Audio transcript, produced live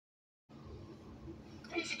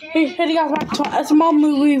Hey guys, back to SML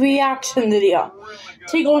movie reaction video.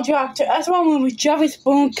 Today going to react to SML movie Jeffy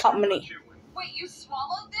Spoon Company. Wait, you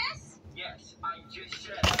swallowed this? Yes, I just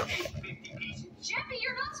said I ate 50 pieces. Jeffy,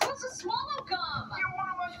 you're not supposed to swallow gum. Yeah, what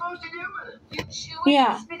am I supposed to do with it? You chew it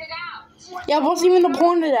Yeah. and spit it out. Yeah, what's even the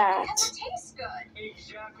point of that? Because it tastes good.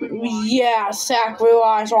 Exactly. Yeah,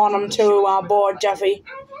 sacrifice on him too, my boy Jeffy.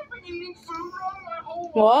 Have I been eating food wrong my whole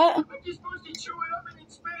life? What? I'm just supposed to chew it up and then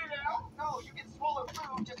spit it out? No, you can swallow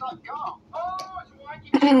food, just not gum. Oh, so I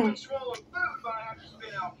can chew and swallow food, but I have to spit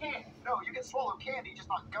out candy. No, you can swallow candy, just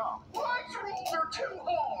not gum. What? Rules are too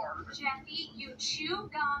hard. Jeffy, you chew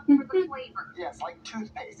gum for the flavor. Yes, like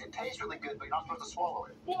toothpaste. It tastes really good, but you're not supposed to swallow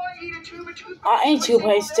it. Well, I eat a tube of toothpaste. I ain't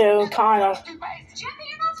toothpaste too, kinda. Toothpaste. Jeffy,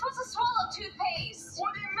 you're not supposed to swallow toothpaste.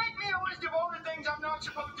 Well, then make me a list of all the things I'm not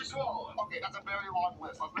supposed to swallow. Okay, that's a very long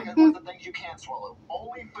list. Let's make a list of things you can't swallow.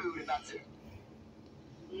 Only food, and that's it.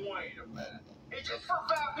 Wait a minute. Is this for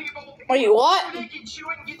fat people? Wait, what? So they can chew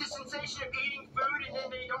it and get the sensation of eating food, and then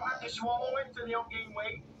they don't have to swallow it, so they don't gain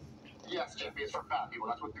weight? Yes, Jeffy, it's for fat people.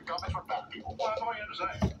 That's what the gum is for fat people. Well, that's all you have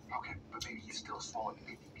to say. Okay, but maybe he's still swallowing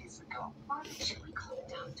 50 pieces of gum. Should we call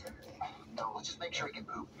the doctor? No, let's just make sure he can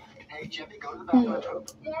poop. Hey, Jeffy, go to the bathroom and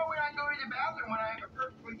poop. Why would I go to the bathroom when I have a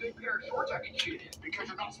perfectly good pair of shorts I can shit in? Because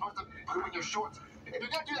you're not supposed to poop in your shorts. If you're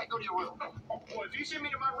gonna do that, go to your room. Well, if you send me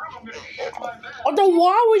to my room, I'm gonna shit my bed. Oh, then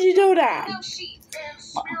why would you do that? No sheets. And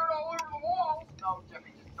smear it all over the wall. No,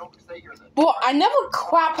 Jeffy, just don't stay here then. Well, I never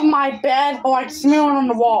crap in my bed or like smear it on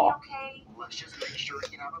the wall. Okay. Let's just make sure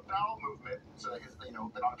he can have a bowel movement so that his, they're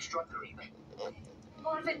not obstructed or anything.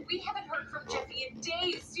 Marvin, we haven't heard from Jeffy in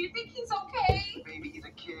days. Do you think he's okay? Baby, he's a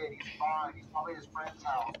kid. He's fine. He's probably at his friend's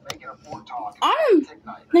house making a pork talk. I'm thinking.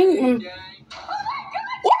 Oh my God!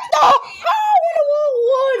 What the? How in the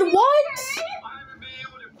world would? What? I haven't been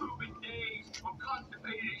able to poop in days. I'm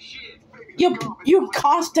constipated as shit. You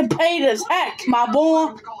constipated as heck, my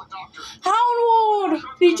boy. How in the world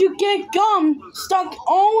did you get gum stuck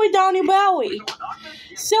all the way down your belly?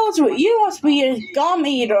 Seriously, you must be a gum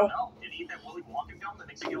eater.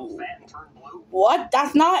 What?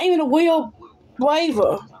 That's not even a real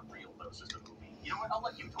flavor. You know what? I'll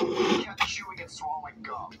let you talk. He kept chewing and swallowing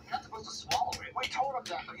gum. You're not supposed to swallow it. We told him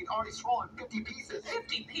that, but he'd already swallowed 50 pieces.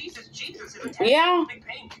 50 pieces? Jesus, it's Yeah.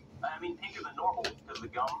 pink. I mean, pinker than normal because the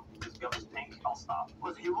gum. Because gum is pink. I'll stop.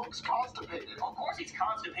 Well, he looks constipated. Of course he's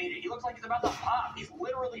constipated. He looks like he's about to pop. He's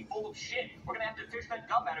literally full of shit. We're gonna have to fish that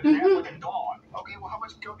gum out of his ass like a dog. Okay, well, how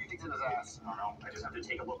much gum do you think's in his ass? I don't know. I just have to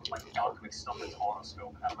take a look at like alchemic stuff in his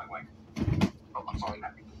horoscope. Out of my way. Oh, I'm sorry.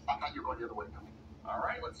 I thought you were going the other way. All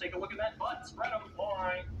right, let's take a look at that butt. Spread them. All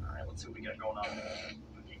right, let's see what we got going on.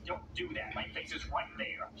 Okay, don't do that. My face is right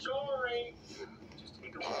there. Sorry. Just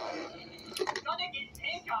take a look. Gonna get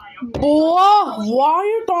pink eye. Okay? Whoa, why are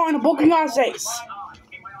you throwing a book in my face? My eye.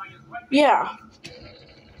 Okay, my eye is right there. Yeah.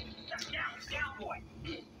 Down, boy.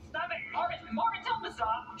 Stop it. Marvin, tell him to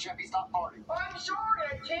stop. Jeffy, stop farting. I'm sorry.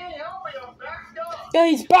 I can't help it. I'm backed up. Yeah,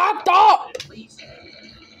 he's backed up. Please.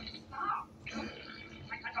 Stop.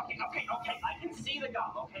 Okay. I can see the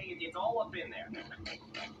gum, okay? It's all up in there.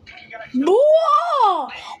 Whoa!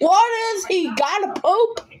 What is he? Gotta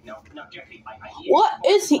poop? Okay, no, Jeffy, What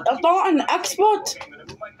is he? I thought an expert? Okay, I'm gonna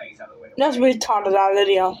move my face out of the way. That's retarded, that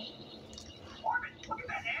video. Marvin, look at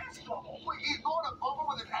that ass bubble. Wait, he's blowing a bubble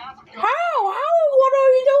with his ass? How? What are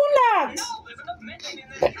you doing that? No, there's enough methane in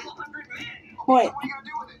there to kill 100 men. Wait. So what are you gonna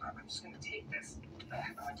do with it? I'm just gonna take this.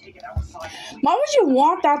 I'm gonna take it outside. Why would you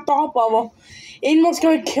want that thought bubble? It must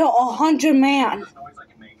gonna kill 100 man. Noise I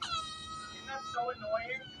can make. Isn't that so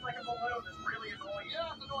annoying? It's like a balloon. It's really annoying.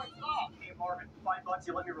 Yeah, it's annoying. Stop. Hey, Marvin, $5,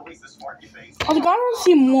 you let me release this fart in your face. I was gonna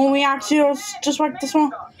see more reactions just like this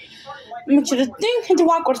one. Make sure to think and to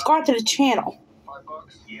walk with subscribe to the channel. $5?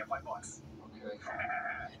 Yeah, $5. Okay.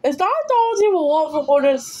 It's not those even love before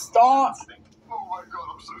this start. Oh my God,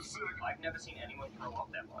 I'm so sick. I've never seen anyone throw up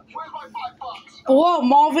that much. Where's my $5? Well,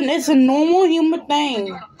 Marvin, it's a normal human thing.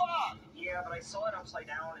 You had a 5. Yeah, but I saw it upside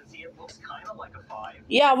down and see it looks kind of like a 5.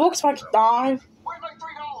 Yeah, it looks like a dive. Where's my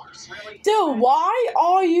 $3? Really? Dude, why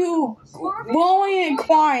are you rolling and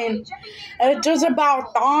crying? It's just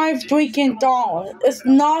about $5 freaking dollars. It's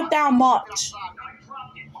not that much. I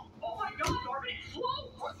dropped it. Oh my God, Marvin, it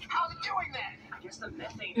floats. How's it doing that? I guess the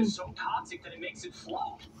methane is so toxic that it makes it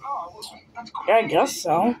float. Oh, well, that's cool. Yeah, I guess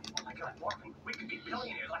so. Oh my God, Marvin, we could be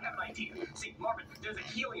billionaires. I have an idea. See, Marvin, there's a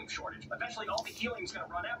helium shortage. Eventually, all the helium's gonna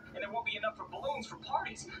run out, and there won't be enough for balloons for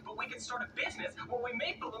parties. But we could start a business where we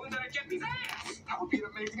make balloons out of Jeffy's ass. That would be an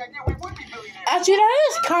amazing idea. We would be billionaires. Actually, that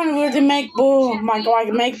is kind of weird to make balloons. Like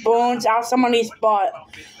make balloons out of somebody's butt.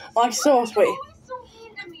 Like seriously. Why so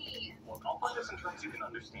mean to me? Look, I'll put this in terms you can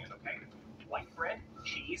understand, okay? White bread,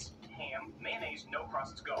 cheese, ham, mayonnaise, no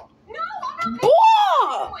crusts, go. No, I'm not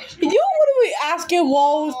Boah! You would be asking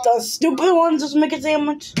Walls, the stupid ones, just make a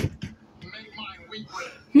sandwich? Make mine wheat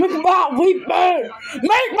bread. Make my wheat bread!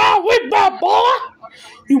 Make my wheat bread, boy!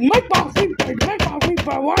 You make my wheat bread! Make my wheat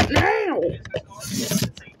bread right now!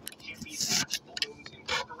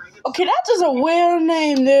 Okay, that's just a weird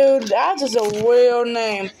name, dude. That's just a weird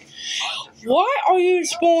name. Why are you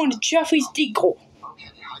spawning Jeffy's decal? Okay,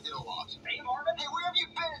 I did a lot. Hey, Marvin. Hey, where have you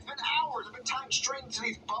been? It's been hours. I've been tying strings to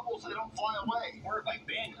these bubbles so they don't fly away. Where have I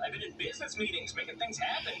been? I've been in business meetings, making things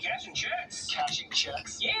happen, cashing checks. Cashing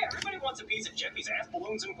checks? Yeah, everybody wants a piece of Jeffy's Ass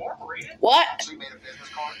Balloons Incorporated. What? Actually made a business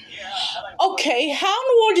card? Yeah. Okay, how in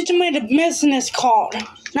the world did you make a business card?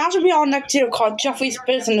 Now should be on next year called Jeffy's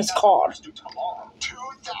business card.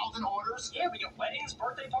 2,000 orders? Yeah, we get weddings,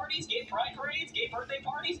 birthday parties, gay pride parades, gay birthday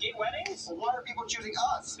parties, gay weddings. Well, why are people choosing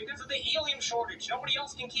us? Because of the helium shortage. Nobody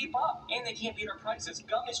else can keep up. And they can't beat our prices.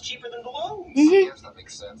 Gum is cheaper than balloons. I guess that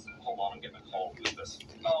makes sense. Hold on, I'm getting a call. Who's this?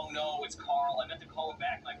 Oh, no, it's Carl. I meant to call him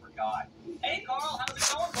back and I forgot. Hey, Carl, how's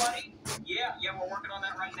it going, buddy? Yeah, we're working on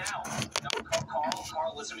that right now. No,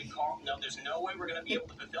 Carl, listen to me, Carl. No, there's no way we're going to be able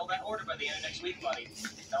to fulfill that order by the end of next week, buddy.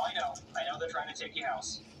 No, I know they're trying to take your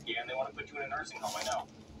house. Yeah, and they want to put you in a nursing home, I know.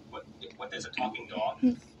 What, there's a talking dog?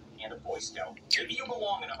 And a Boy Scout. Maybe you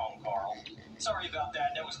belong in a home, Carl. Sorry about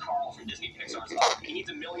that. That was Carl from Disney Pixar's Up. He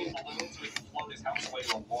needs 1 million balloons so he can float his house away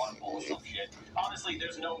to a waterfall or some shit. Honestly,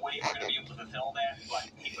 there's no way we're going to be able to fulfill that,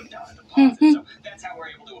 but he put down a deposit. So that's how we're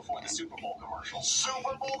able to afford the Super Bowl commercial.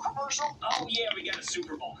 Super Bowl commercial? Oh, yeah, we got a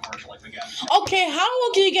Super Bowl commercial. I forgot. Okay,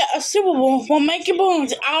 how can you get a Super Bowl for making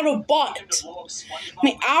balloons out of butt? I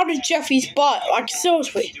mean, out of Jeffy's butt. Like,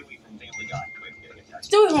 seriously.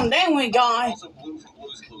 Stewie from Family Guy. Also Blue from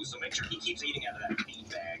Blue's Clues, so make sure he keeps eating out of that bean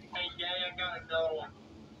bag. Hey, Dad, I gotta go.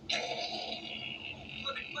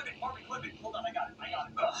 Clip it, Marvin, clip it. Hold on, I got it.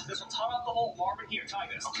 Ugh, this will tie off the hole, Marvin. Here, tie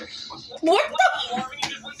this. Okay. What the? Marvin, you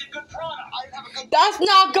just wasted good product. I didn't have a good. That's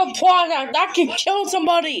not good product. That can kill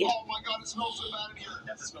somebody. Oh my God, it smells so bad in here.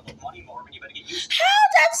 That's the smell of money, Marvin. You better get used to it.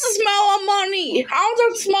 How that's the smell of money? How's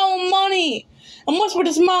that smell of money? It must be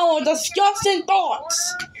the smell of disgusting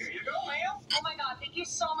thoughts. Here you go, ma'am. Oh my God, thank you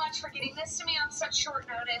so much for getting this to me on such short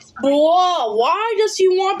notice. Whoa, why does he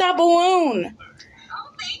want that balloon?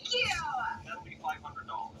 Oh, thank you. That'll be $500.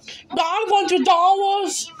 $500?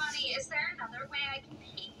 Money, is there another way I can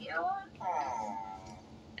pay you? Oh,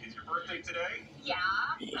 is your birthday today? Yeah.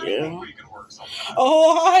 I think we can work something out.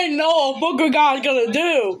 Oh, I know a booger guy's gonna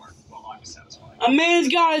do. Well, I'm satisfied. A man's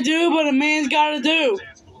gotta do, but a man's gotta do.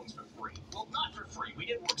 Balloons for free. Well, not for free. We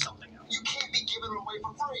did work something out. You can't be giving it away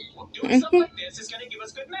for free. Well, doing stuff like this is going to give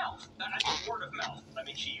us good mouth. I mean, word of mouth. I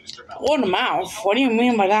mean, she used her mouth. Word of mouth? What do you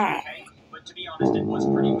mean by that? Okay, but to be honest, it was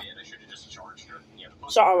pretty mid. I should have just charged her. Yeah,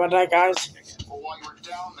 Sorry about that, guys. Well, while you were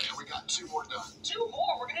down there, we got 2 more done. 2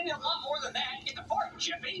 more? We're going to need a lot more than that. Get the fart,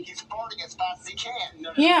 Jeffy. He's farting as fast as he can.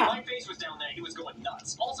 No, yeah. My face was down there. He was going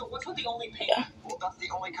nuts. Also, what's with the only paint? Yeah. Well, that's the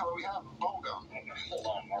only color we have. Bubblegum. Hold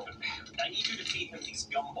on, Marvin. I need you to feed him these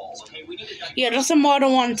gumballs, okay? We need to... Yeah, there's some other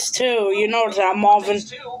ones too. You know that, Marvin.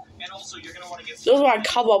 And also, you're going to want to get... Those are like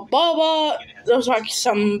color Bubba. Those are like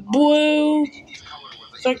some blue.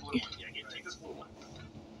 It's like... Take this blue one.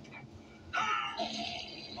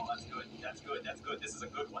 Oh, that's good. This is a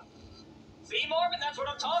good one. See, Marvin, that's what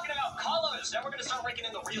I'm talking about. Colors. Now we're going to start raking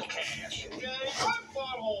in the real cash. Okay, my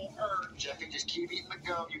butthole hurt. Jeffy, just keep eating the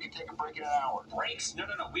gum. You can take a break in an hour. Breaks? No.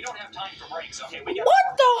 We don't have time for breaks, okay? We got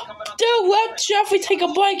what the? Dude, let Jeffy take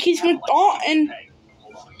a break. He's been thoughting.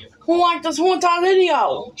 Like this one time video.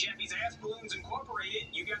 Oh, Jeffy's Ass Balloons Incorporated.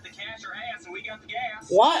 You got the cash or ass, and we got the gas.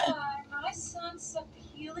 What? My son sucked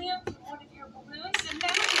helium from one of your balloons, and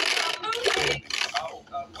now he's not moving. Oh,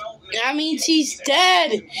 well... That means he's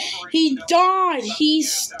dead. He died.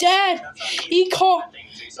 He's dead.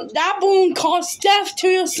 That balloon caused death to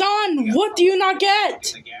your son. What do you not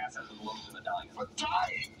get? But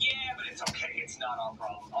dying? Yeah, but it's okay. It's not our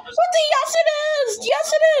problem. Yes, it is.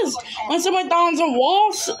 Yes, it is. When somebody downs a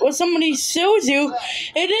wall, when somebody sues you,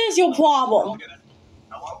 it is your problem.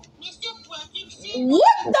 Hello? What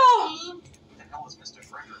the? Who the hell is Mr.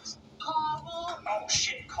 Fredericks? Carl. Oh,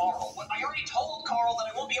 shit, Carl. I already told Carl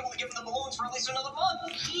that I won't be able to give him the balloons for at least another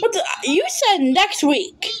month. What the? You said next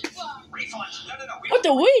week. Refund. No. What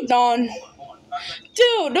the we done? Hold on.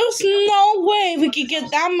 Dude, there's no way we could get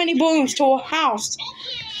that many balloons to a house.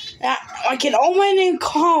 I can only name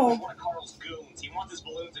Carl. One of Carl's goons. He wants his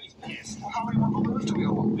balloons and he's pissed. Well, how many more balloons do we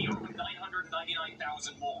owe him? We owe him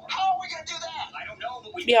 999,000 more. How are we going to do that? I don't know,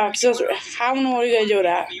 but we... Yeah, because how in the world are you going to do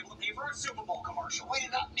that? Be able to pay for our Super Bowl commercial. commercial. We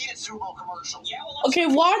did not need a Super Bowl commercial. Yeah, well, Okay,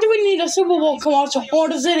 why do we need a Super Bowl commercial for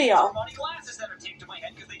this video? money glasses that are taped to my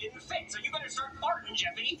head because they didn't fit. So you better start farting,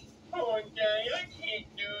 Jeffy. Oh, Daddy, I can't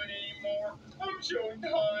do it anymore. I'm so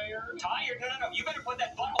tired. Tired? No. You better put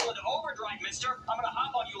that butthole into overdrive, mister. I'm gonna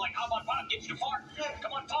hop on you like hop on Bob. Get you to fart.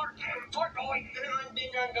 Come on, fart. Fart, boy. I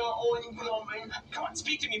think I got one coming. Come on,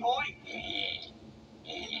 speak to me, boy.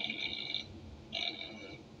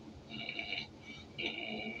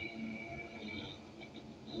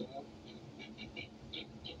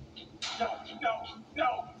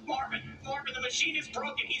 No. Marvin, the machine is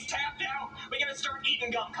broken. He's tapped out. We gotta start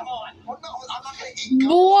eating gum. Come on. Well, no, I'm not gonna eat gum.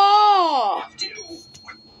 Whoa! Have to.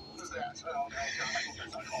 What is that? Oh, no, I think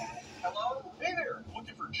that's Carl. Hello? Hey there.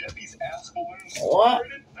 Looking for Jeffy's ass balloons? What?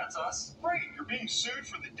 That's us. Right. You're being sued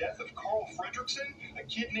for the death of Carl Fredrickson, a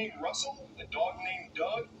kid named Russell, a dog named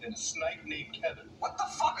Doug, and a snipe named Kevin. What the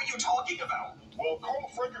fuck are you talking about? Well, Carl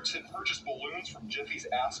Fredrickson purchased balloons from Jeffy's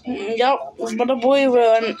ass balloons. Yep, it's but a boy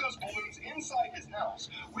run. He took those balloons inside his house,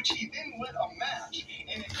 which he then lit a match,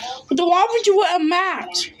 and it caused But why would you wear a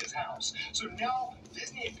match? his house. So now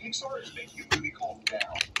Disney and Pixar is making a movie called Down.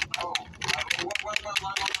 Oh, what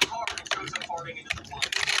on the card it shows them farting into the plug.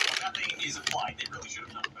 Nothing is applied. They really should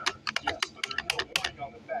have known better. Yes, but there's no warning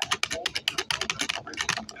on the back. Only there's no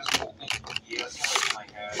original visible ink. Yes,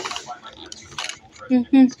 like I had. I find my two natural treasure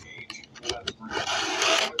in this cage. Well, that's great.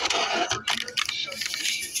 Over here, shutting this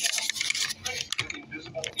shit down. With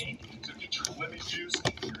invisible ink, so get your lemon juice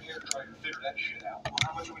and your hair dryer to figure that shit out. Well,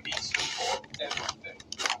 how much would we be sued for? Everything.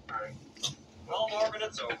 Okay. Well, Marvin,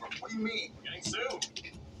 it's over. What do you mean? We're getting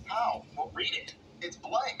sued. How? Well, read it. It's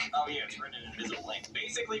blank. Oh, yeah, it's written in invisible ink.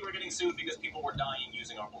 Basically, we're getting sued because people were dying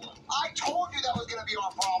using our balloon. I told you that was going to be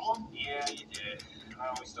our problem. Yeah, you did.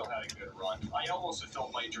 We still had a good run. I almost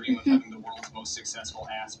fulfilled my dream of having the world's most successful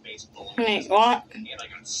ass-based balloon. Wait, what? And I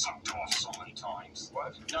got sucked off so many times.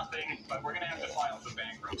 What? Nothing, but we're going to have to file for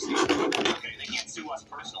bankruptcy. Okay, they can't sue us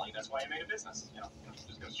personally. That's why I made a business. You know,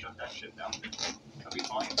 just going to shut that shit down. It'll be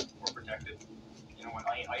fine. We're protected. You know what?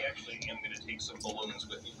 I actually am going to take some balloons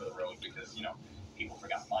with me for the road because, you know, people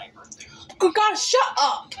forgot my birthday. Good God, shut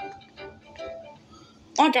up!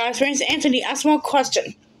 Alright guys, we're going to answer the SML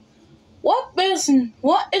question. What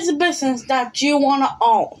is a business that you want to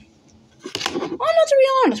own? I'm not, to be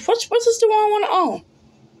honest. Which business do I want to own?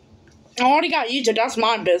 I already got YouTube. That's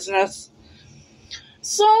my business.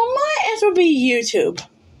 So my answer would be YouTube.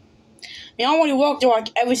 I already work there like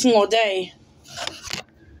every single day.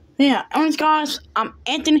 Yeah, anyways guys, I'm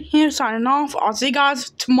Anthony here signing off. I'll see you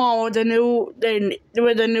guys tomorrow with a new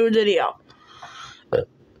video.